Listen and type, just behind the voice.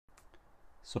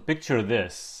So picture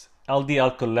this,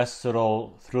 LDL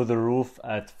cholesterol through the roof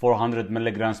at 400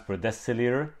 milligrams per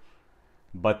deciliter,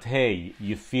 but hey,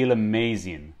 you feel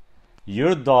amazing.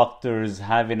 Your doctor's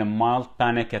having a mild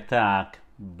panic attack,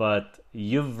 but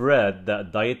you've read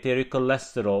that dietary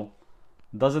cholesterol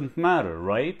doesn't matter,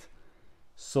 right?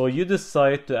 So you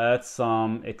decide to add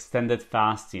some extended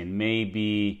fasting,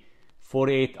 maybe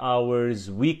 48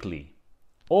 hours weekly,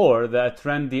 or the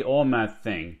trendy OMAD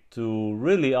thing to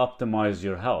really optimize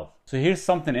your health. So here's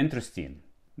something interesting.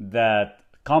 That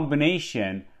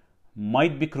combination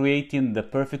might be creating the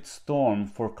perfect storm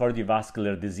for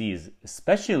cardiovascular disease,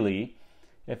 especially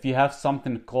if you have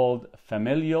something called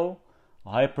familial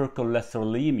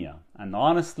hypercholesterolemia. And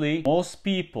honestly, most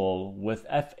people with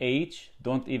FH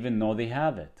don't even know they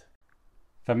have it.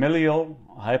 Familial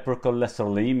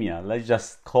hypercholesterolemia, let's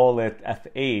just call it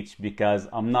FH because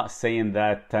I'm not saying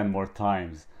that 10 more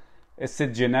times. It's a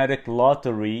genetic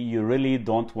lottery you really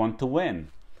don't want to win.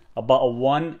 About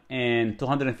 1 in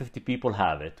 250 people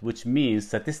have it, which means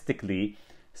statistically,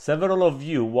 several of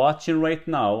you watching right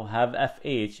now have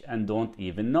FH and don't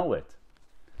even know it.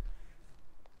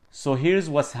 So here's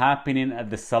what's happening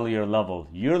at the cellular level.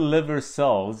 Your liver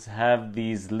cells have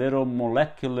these little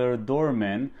molecular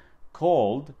doormen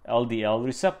called LDL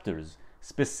receptors.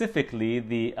 Specifically,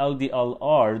 the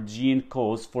LDLR gene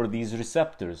codes for these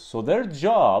receptors. So their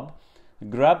job,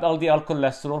 grab LDL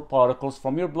cholesterol particles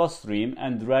from your bloodstream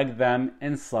and drag them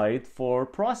inside for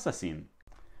processing.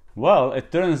 Well,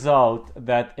 it turns out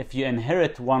that if you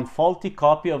inherit one faulty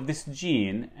copy of this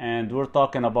gene, and we're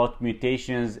talking about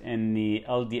mutations in the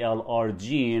LDLR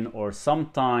gene or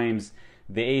sometimes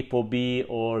the ApoB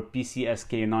or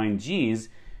PCSK9 genes,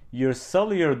 your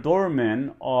cellular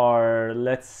doormen are,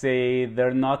 let's say,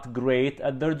 they're not great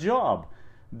at their job.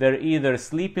 They're either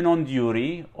sleeping on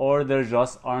duty or there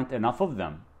just aren't enough of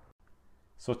them.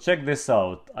 So check this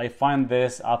out. I find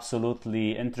this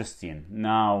absolutely interesting.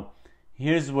 Now,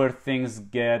 here's where things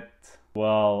get,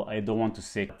 well, I don't want to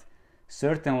say it,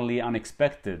 certainly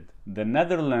unexpected. The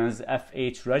Netherlands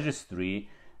FH registry,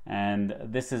 and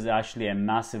this is actually a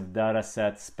massive data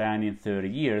set spanning 30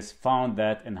 years, found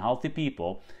that in healthy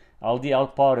people,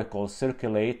 LDL particles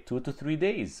circulate 2 to 3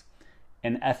 days.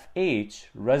 In FH,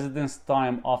 residence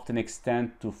time often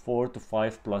extends to 4 to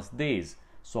 5 plus days.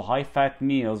 So high-fat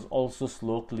meals also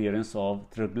slow clearance of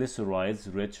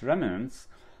triglycerides-rich remnants,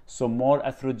 so more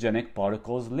atherogenic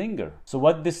particles linger. So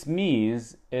what this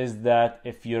means is that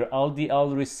if your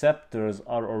LDL receptors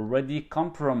are already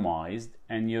compromised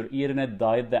and you're eating a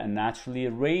diet that naturally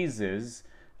raises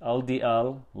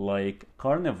LDL like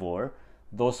carnivore,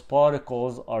 those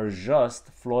particles are just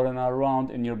floating around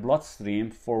in your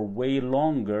bloodstream for way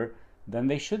longer than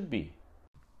they should be.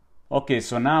 Okay,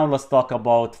 so now let's talk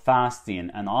about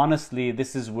fasting. And honestly,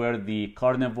 this is where the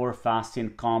carnivore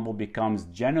fasting combo becomes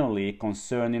generally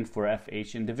concerning for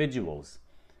FH individuals.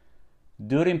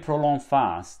 During prolonged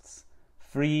fasts,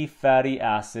 free fatty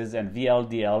acids and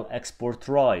VLDL export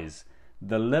rise.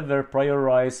 The liver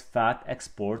prioritizes fat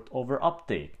export over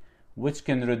uptake, which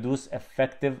can reduce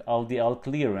effective LDL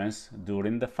clearance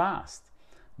during the fast.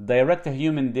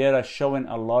 Direct-to-human data showing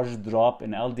a large drop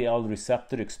in LDL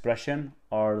receptor expression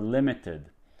are limited.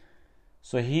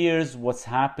 So here's what's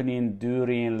happening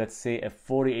during, let's say, a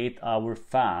 48-hour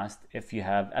fast if you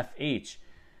have FH.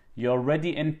 Your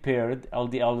already impaired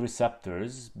LDL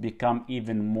receptors become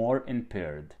even more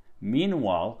impaired.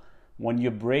 Meanwhile, when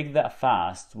you break that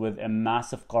fast with a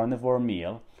massive carnivore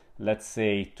meal, let's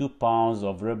say 2 pounds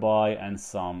of ribeye and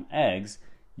some eggs,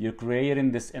 you're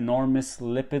creating this enormous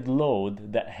lipid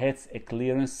load that hits a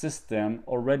clearance system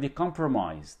already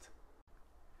compromised.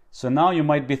 So now you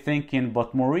might be thinking,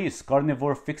 but Maurice,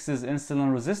 carnivore fixes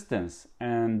insulin resistance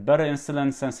and better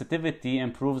insulin sensitivity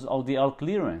improves LDL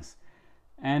clearance.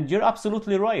 And you're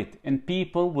absolutely right, in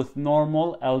people with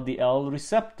normal LDL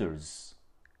receptors.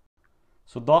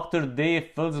 So Dr.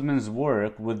 Dave Filzman's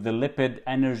work with the lipid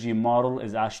energy model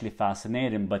is actually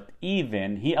fascinating, but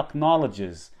even he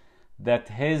acknowledges that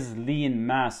his lean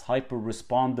mass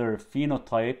hyperresponder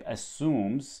phenotype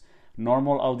assumes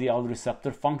normal LDL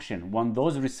receptor function. When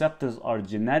those receptors are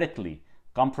genetically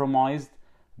compromised,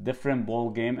 different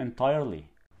ballgame entirely.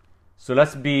 So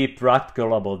let's be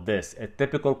practical about this. A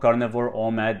typical carnivore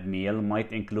OMAD meal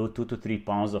might include 2 to 3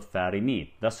 pounds of fatty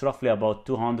meat. That's roughly about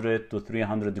 200 to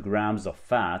 300 grams of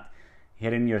fat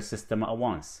hitting your system at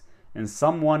once. In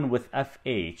someone with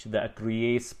FH, that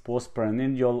creates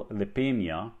postprandial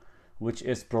lipemia, which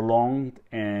is prolonged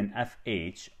in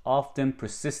FH, often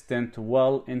persistent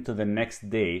well into the next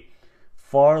day,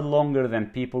 far longer than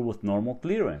people with normal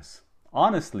clearance.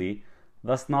 Honestly,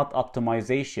 That's not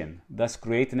optimization. That's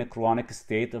creating a chronic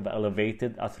state of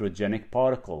elevated atherogenic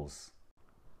particles.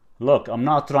 Look, I'm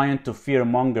not trying to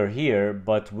fearmonger here,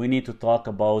 but we need to talk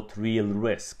about real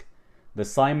risk. The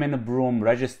Simon Broom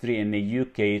registry in the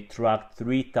UK tracked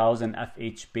 3,000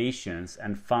 FH patients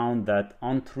and found that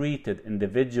untreated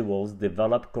individuals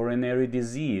develop coronary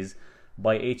disease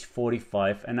by age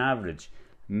 45 on average.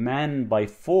 Men by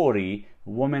 40,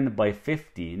 women by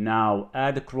 50. Now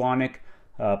add chronic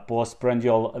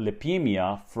postprandial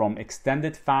lipemia from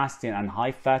extended fasting and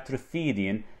high-fat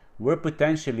feeding, we're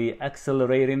potentially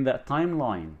accelerating that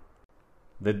timeline.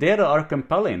 The data are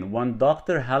compelling. When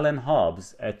Dr. Helen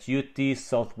Hobbs at UT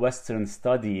Southwestern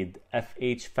studied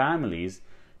FH families,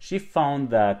 she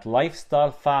found that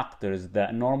lifestyle factors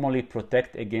that normally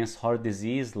protect against heart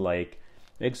disease like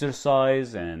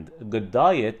exercise and good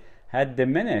diet had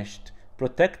diminished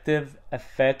protective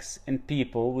effects in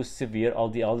people with severe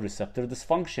LDL receptor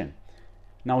dysfunction.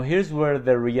 Now here's where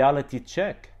the reality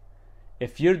check.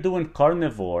 If you're doing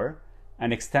carnivore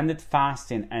and extended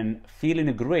fasting and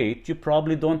feeling great, you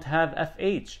probably don't have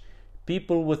FH.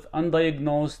 People with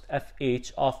undiagnosed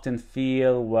FH often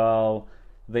feel, well,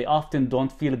 they often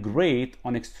don't feel great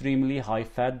on extremely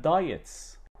high-fat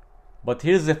diets. But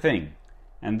here's the thing,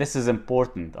 and this is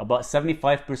important, about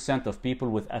 75% of people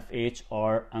with FH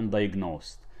are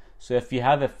undiagnosed. So if you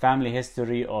have a family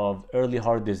history of early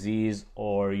heart disease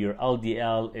or your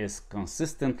LDL is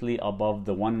consistently above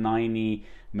the 190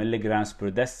 milligrams per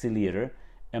deciliter,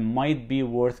 it might be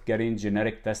worth getting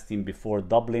genetic testing before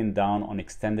doubling down on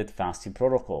extended fasting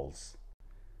protocols.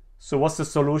 So what's the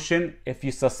solution? If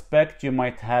you suspect you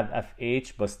might have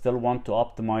FH but still want to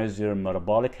optimize your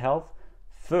metabolic health,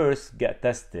 first get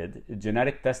tested.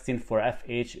 Genetic testing for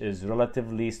FH is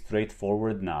relatively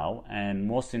straightforward now, and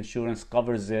most insurance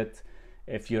covers it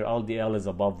if your LDL is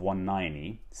above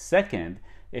 190. Second,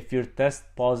 if you're test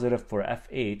positive for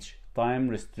FH,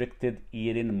 time-restricted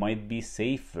eating might be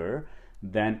safer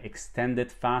than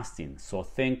extended fasting. So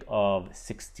think of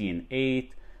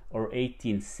 16-8 or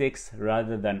 18-6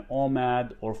 rather than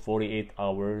OMAD or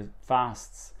 48-hour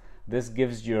fasts. This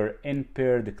gives your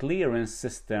impaired clearance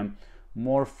system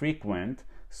more frequent,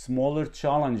 smaller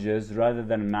challenges rather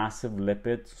than massive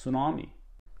lipid tsunami.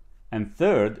 And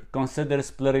third, consider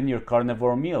splitting your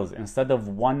carnivore meals. Instead of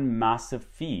one massive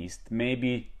feast,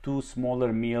 maybe two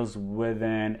smaller meals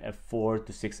within a 4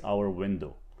 to 6 hour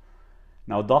window.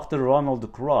 Now, Dr.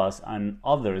 Ronald Cross and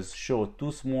others show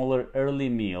two smaller early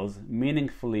meals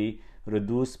meaningfully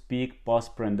reduce peak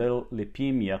postprandial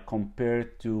lipemia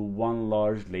compared to one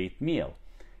large late meal.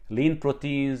 Lean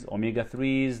proteins,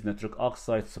 omega-3s, nitric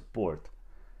oxide support.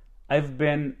 I've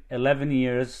been 11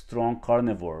 years strong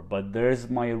carnivore, but there's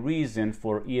my reason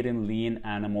for eating lean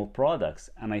animal products,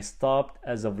 and I stopped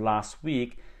as of last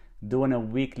week doing a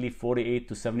weekly 48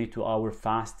 to 72 hour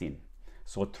fasting.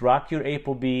 So track your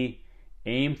ApoB,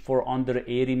 aim for under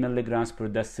 80 milligrams per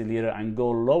deciliter and go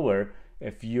lower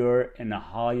if you're in a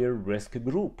higher risk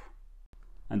group.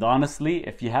 And honestly,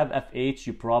 if you have FH,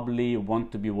 you probably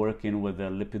want to be working with a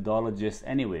lipidologist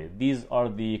anyway. These are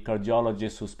the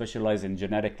cardiologists who specialize in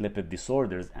genetic lipid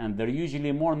disorders, and they're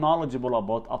usually more knowledgeable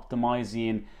about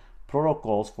optimizing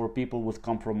protocols for people with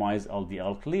compromised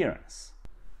LDL clearance.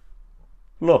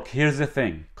 Look, here's the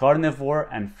thing. Carnivore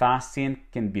and fasting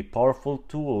can be powerful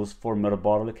tools for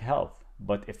metabolic health.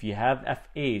 But if you have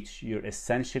FH, you're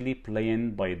essentially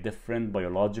playing by different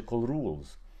biological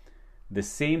rules. The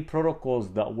same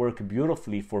protocols that work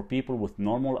beautifully for people with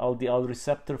normal LDL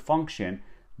receptor function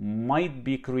might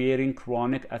be creating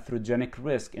chronic atherogenic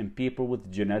risk in people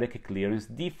with genetic clearance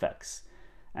defects.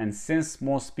 And since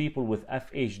most people with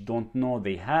FH don't know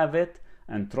they have it,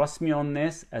 and trust me on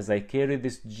this as I carry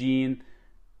this gene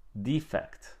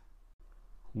defect,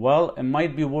 well, it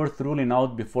might be worth ruling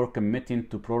out before committing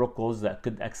to protocols that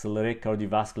could accelerate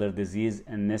cardiovascular disease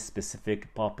in this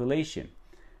specific population.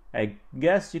 I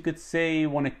guess you could say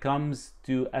when it comes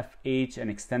to FH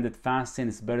and extended fasting,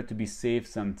 it's better to be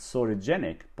safe than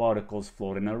sorogenic particles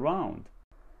floating around.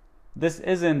 This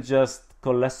isn't just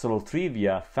cholesterol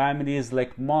trivia. Families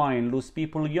like mine lose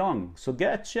people young, so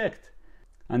get checked.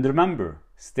 And remember,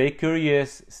 stay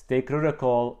curious, stay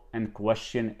critical, and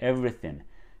question everything.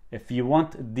 If you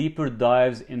want deeper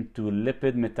dives into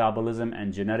lipid metabolism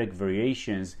and genetic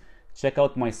variations, check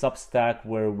out my Substack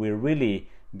where we really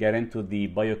get into the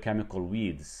biochemical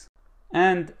weeds.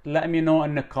 And let me know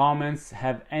in the comments,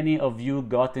 have any of you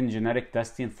gotten genetic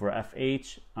testing for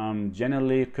FH? I'm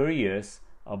genuinely curious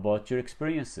about your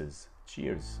experiences.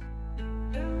 Cheers.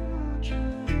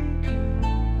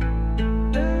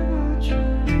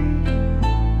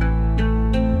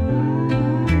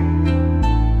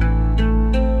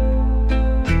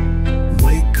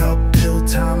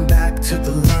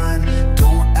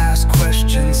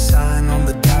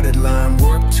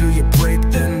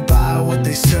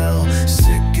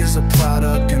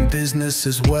 business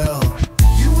as well.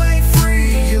 You ain't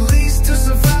free, at least to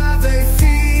survive. They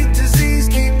feed disease,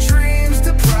 keep dreams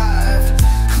deprived.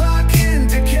 Clock in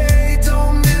decay,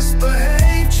 don't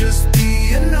misbehave. Just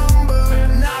be a number,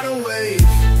 not a wave.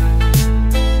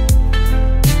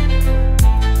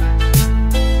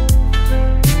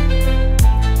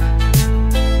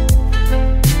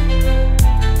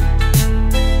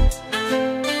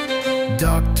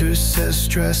 Doctor says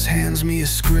stress, hands me a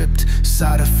script.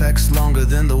 Side effects longer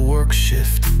than the work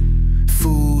shift.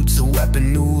 Food's a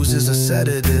weapon, news is a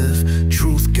sedative.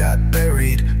 Truth got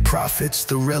buried, profit's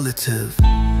the relative.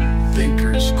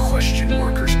 Thinkers question,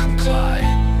 workers comply.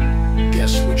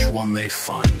 Guess which one they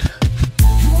fund?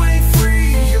 You ain't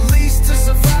free, at least to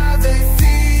survive. They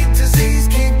feed disease,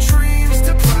 keep dreams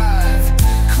deprived.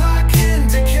 Clock in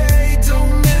decay,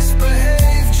 don't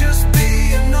misbehave. Just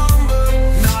be a number,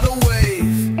 not a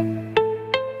wave.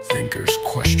 Thinkers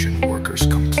question, workers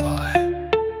comply.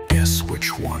 Guess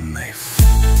which one they fund?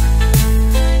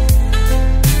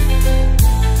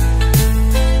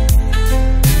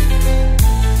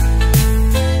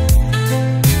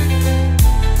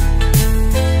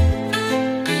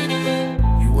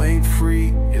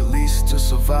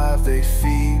 Survive, they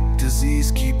feed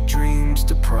disease, keep dreams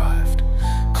deprived.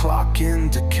 Clock in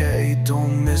decay,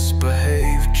 don't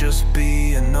misbehave. Just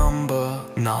be a number,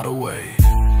 not a wave.